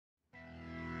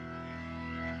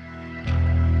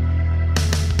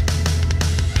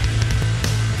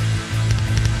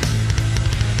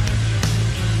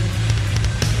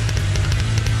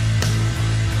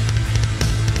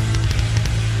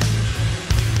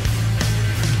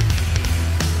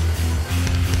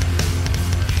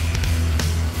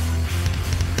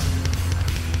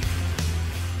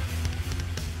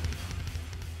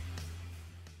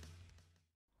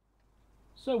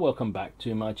So welcome back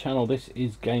to my channel. This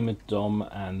is Gamer Dom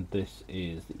and this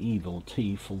is the Evil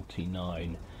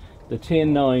T-49, the tier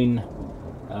 9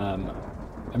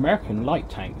 American light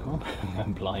tank. Oh,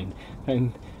 I'm blind,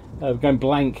 going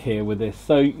blank here with this.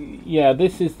 So yeah,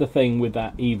 this is the thing with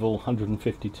that Evil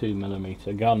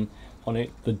 152mm gun on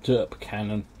it, the derp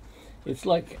cannon. It's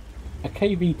like a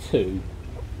KV2,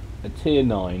 a tier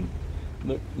 9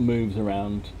 that moves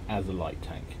around as a light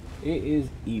tank. It is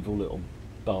evil little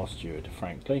bastard,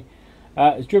 frankly.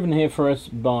 It's driven here for us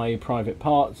by Private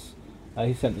Parts.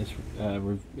 He sent this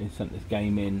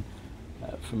game in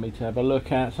for me to have a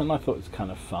look at, and I thought it was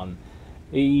kind of fun.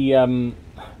 He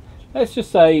let's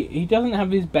just say he doesn't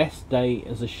have his best day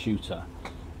as a shooter,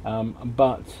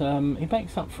 but he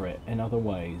makes up for it in other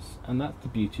ways, and that's the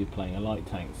beauty of playing a light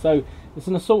tank. So it's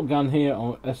an assault gun here,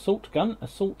 on assault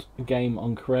game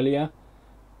on Corellia.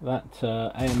 That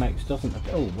AMX doesn't.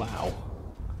 Oh wow.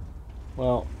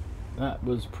 Well, that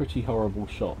was pretty horrible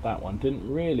shot. That one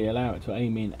didn't really allow it to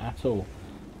aim in at all.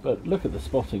 But look at the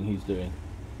spotting he's doing.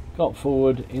 Got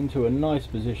forward into a nice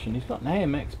position. He's got an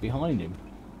AMX behind him.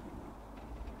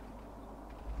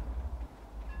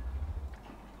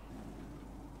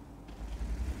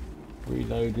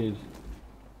 Reloaded.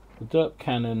 The derp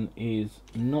cannon is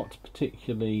not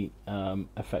particularly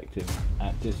effective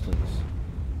at distance.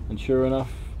 And sure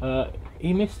enough,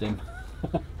 he missed him.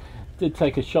 Did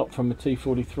take a shot from a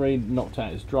T-43, knocked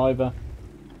out his driver,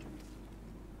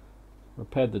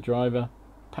 repaired the driver,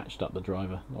 patched up the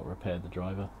driver, not repaired the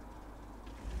driver.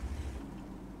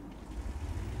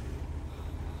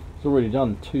 It's already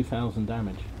done 2,000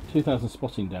 damage, 2,000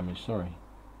 spotting damage, sorry.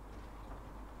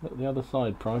 Look at the other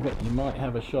side, Private, you might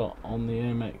have a shot on the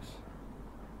AMX.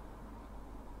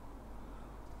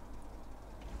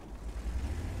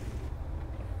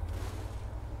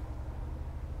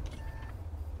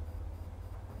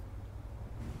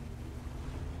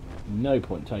 No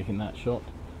point taking that shot.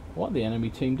 What are the enemy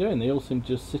team doing? They all seem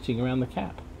just sitting around the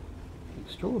cap.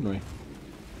 Extraordinary.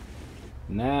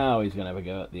 Now he's going to have a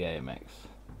go at the AMX.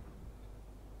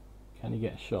 Can he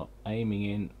get a shot? Aiming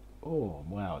in. Oh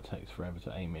wow, it takes forever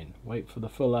to aim in. Wait for the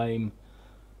full aim.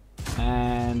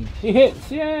 And he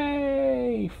hits!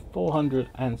 Yay!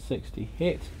 460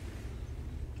 hit.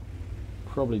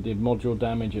 Probably did module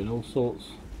damage and all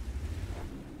sorts.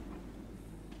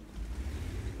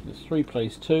 It's 3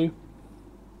 plays 2.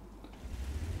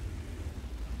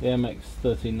 The MX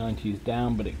 1390 is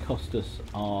down, but it cost us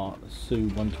our Su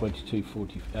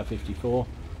 122-54.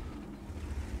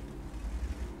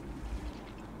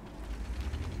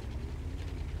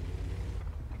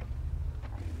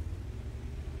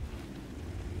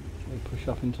 We push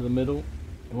up into the middle.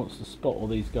 He wants to spot all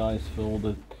these guys for all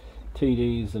the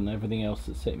TDs and everything else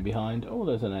that's sitting behind. Oh,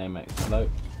 there's an AMX. Hello.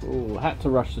 Oh, had to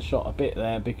rush the shot a bit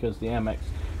there because the AMX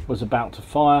was about to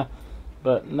fire,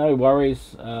 but no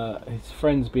worries. His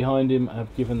friends behind him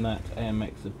have given that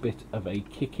AMX a bit of a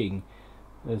kicking.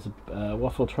 There's a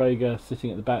Waffle Traeger sitting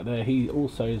at the back there. He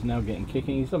also is now getting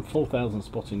kicking. He's done 4,000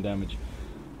 spotting damage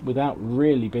without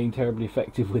really being terribly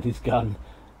effective with his gun,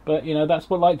 but you know, that's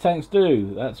what light tanks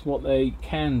do. That's what they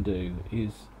can do.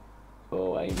 Is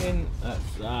oh, aim in.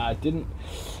 That's didn't.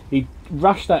 He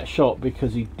rushed that shot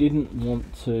because he didn't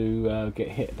want to get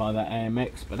hit by that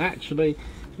AMX, but actually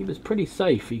he was pretty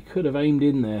safe. He could have aimed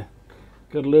in there.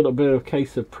 Got a little bit of a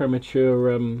case of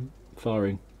premature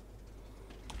firing.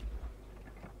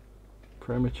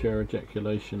 Premature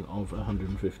ejaculation of a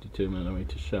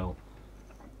 152mm shell.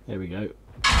 There we go.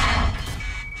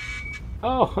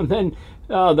 Oh, and then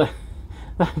that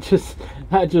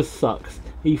just sucks.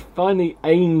 He finally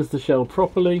aims the shell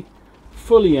properly,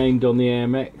 fully aimed on the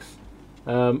AMX,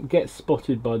 gets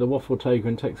spotted by the Waffle Traeger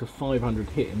and takes a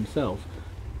 500 hit himself,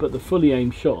 but the fully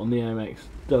aimed shot on the AMX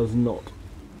does not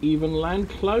even land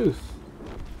close.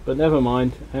 But never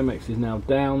mind, AMX is now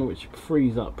down, which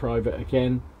frees up Private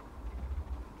again.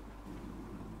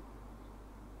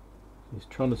 He's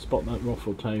trying to spot that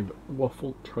Waffle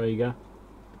Traeger.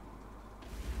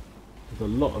 There's a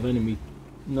lot of enemy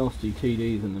nasty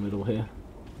TDs in the middle here.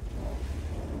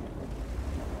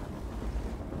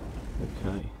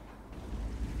 Okay.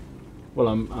 Well,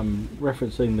 I'm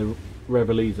referencing the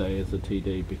Revelise as a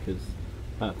TD because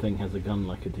that thing has a gun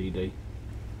like a TD.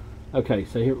 Okay,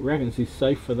 so he reckons he's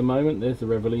safe for the moment. There's the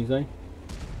Revelise.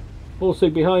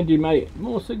 Morsig behind you, mate.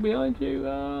 Morsig behind you.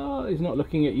 Oh, he's not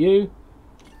looking at you.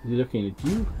 He's looking at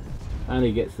you. And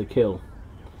he gets the kill.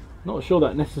 Not sure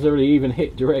that necessarily even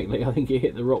hit directly. I think he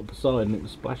hit the rock beside and it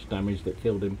was splash damage that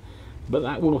killed him. But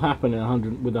that will happen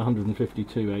in with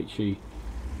 152 HE.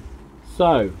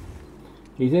 So,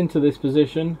 he's into this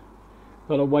position.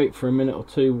 Got to wait for a minute or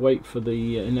two, wait for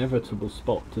the inevitable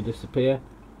spot to disappear.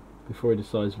 before he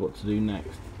decides what to do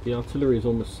next. The artillery is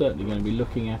almost certainly going to be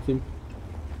looking at him,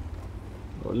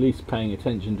 or at least paying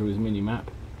attention to his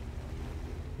mini-map.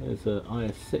 There's a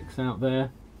IS-6 out there.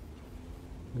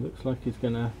 It looks like he's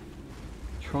going to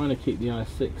trying to keep the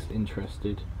IS-6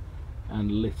 interested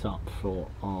and lit up for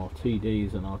our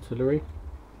TDs and artillery.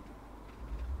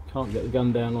 Can't get the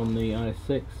gun down on the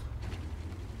IS-6.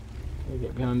 So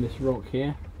get behind this rock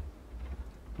here.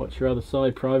 Watch your other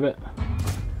side, Private.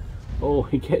 Oh,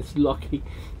 he gets lucky.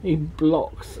 He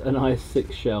blocks an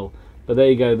IS-6 shell. But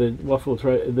there you go, the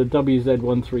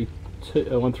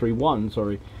WZ-131,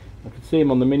 sorry. I could see him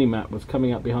on the mini-map, was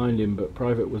coming up behind him, but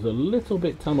Private was a little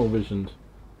bit tunnel visioned.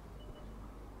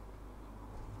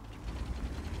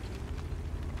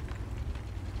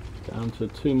 Down to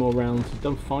 2 more rounds. He's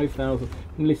done 5,000,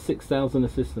 nearly 6,000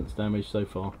 assistance damage so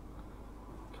far.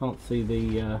 Can't see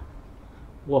the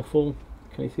waffle.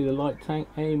 Can you see the light tank?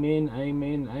 Aim in, aim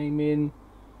in, aim in.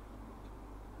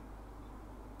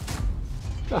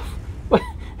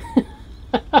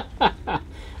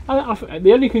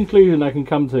 The only conclusion I can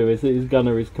come to is that his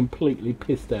gunner is completely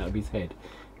pissed out of his head.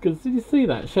 Because did you see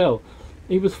that shell?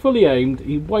 He was fully aimed,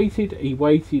 he waited, he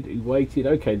waited, he waited.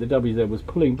 Okay, the WZ was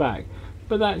pulling back,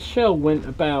 but that shell went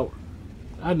about,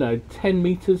 I don't know, 10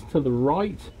 meters to the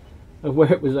right of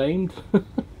where it was aimed.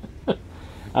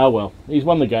 Oh well, he's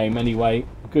won the game anyway.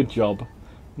 Good job.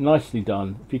 Nicely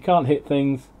done. If you can't hit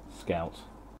things, scout.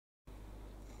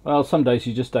 Well, some days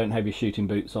you just don't have your shooting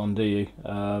boots on, do you?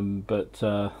 But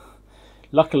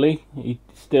luckily, he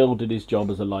still did his job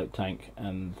as a light tank,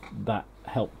 and that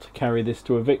helped carry this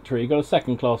to a victory. He got a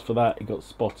second class for that. He got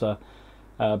spotter,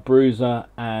 bruiser,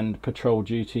 and patrol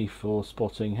duty for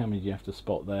spotting. How many do you have to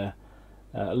spot there?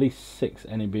 At least 6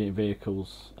 enemy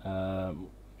vehicles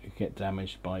get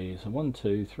damaged by his 1,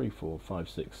 2, 3, 4, 5,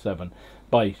 6, 7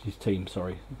 by his team.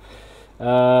 Sorry.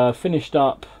 Finished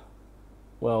up.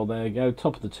 Well, there you go,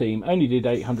 top of the team. Only did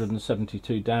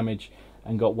 872 damage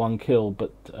and got 1 kill,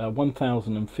 but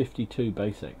 1052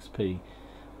 base XP,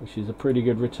 which is a pretty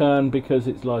good return because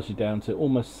it's largely down to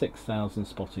almost 6,000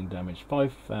 spotting damage,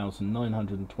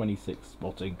 5,926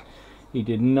 spotting. He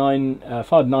did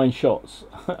fired 9 shots.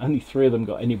 Only 3 of them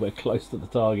got anywhere close to the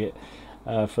target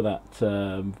for that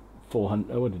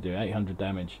 400. What did he do? 800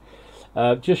 damage.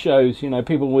 Just shows, you know,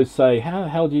 people always say, how the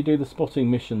hell do you do the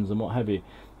spotting missions and what have you?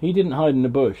 He didn't hide in the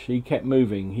bush. He kept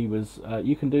moving. He was.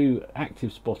 You can do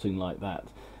active spotting like that,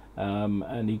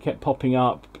 and he kept popping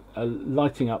up,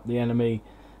 lighting up the enemy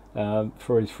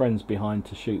for his friends behind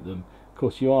to shoot them. Of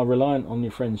course, you are reliant on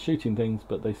your friends shooting things,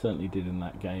 but they certainly did in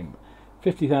that game.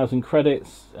 50,000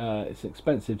 credits. It's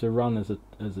expensive to run as a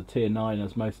tier 9,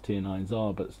 as most tier 9s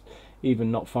are, but even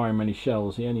not firing many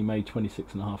shells, he only made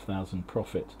 26,500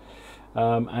 profit.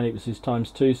 And it was his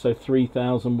 ×2, so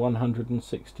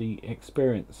 3,160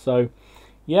 experience. So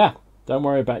yeah, don't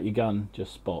worry about your gun,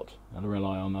 just spot and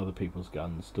rely on other people's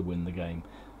guns to win the game.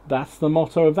 That's the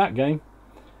motto of that game.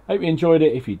 Hope you enjoyed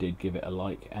it. If you did, give it a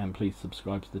like, and please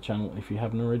subscribe to the channel if you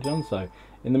haven't already done so.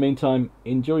 In the meantime,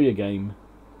 enjoy your game,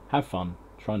 have fun,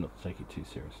 try not to take it too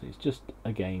seriously. It's just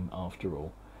a game after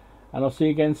all. And I'll see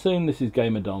you again soon. This is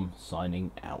Gamer Dom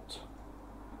signing out.